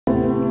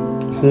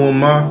Who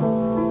am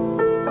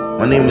I?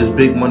 My name is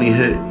Big Money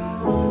Hit.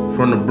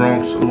 From the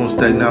Bronx, I live on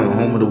Staten Island,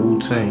 home of the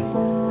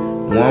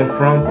Wu-Tang. Where I'm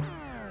from,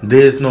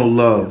 there's no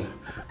love,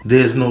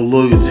 there's no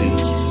loyalty.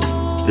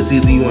 It's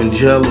either you in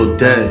jail or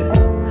dead.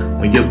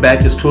 When your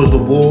back is towards the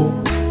wall,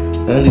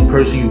 only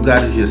person you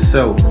got is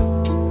yourself.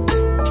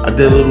 I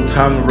did a little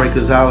time in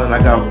Rikers Island,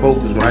 I got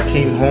focused. When I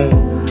came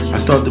home, I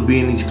started to be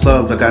in these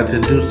clubs. I got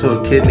introduced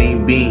to a kid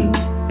named Bean.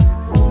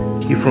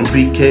 He from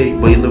BK,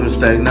 but he live in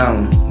Staten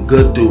Island.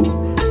 Good dude,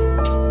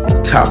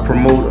 top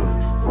promoter.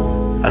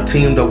 I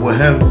teamed up with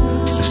him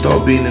and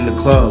started being in the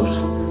clubs.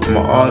 I'm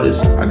an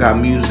artist, I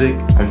got music,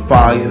 I'm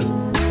fire.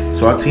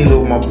 So I teamed up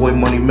with my boy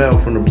Money Mel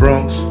from the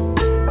Bronx,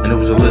 and it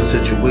was a lit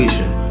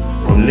situation.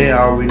 From there,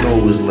 I already know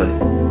it was lit.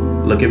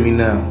 Look at me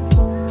now,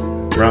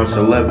 around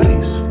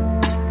celebrities,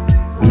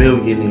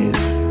 millionaires,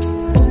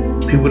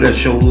 people that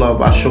show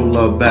love, I show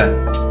love back.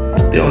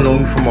 They don't know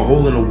me from a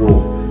hole in the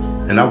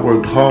wall, and I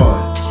worked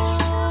hard.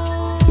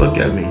 Look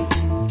at me,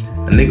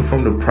 a nigga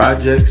from the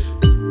projects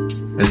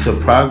into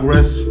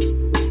progress.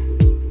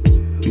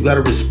 You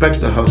gotta respect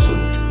the hustle.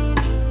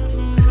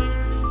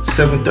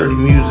 730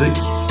 music,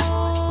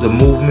 the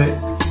movement,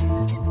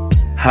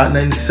 Hot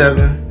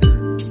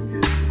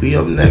 97. We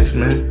up next,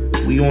 man.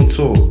 We on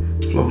tour.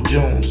 Fluff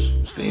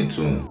Jones, stay in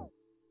tune.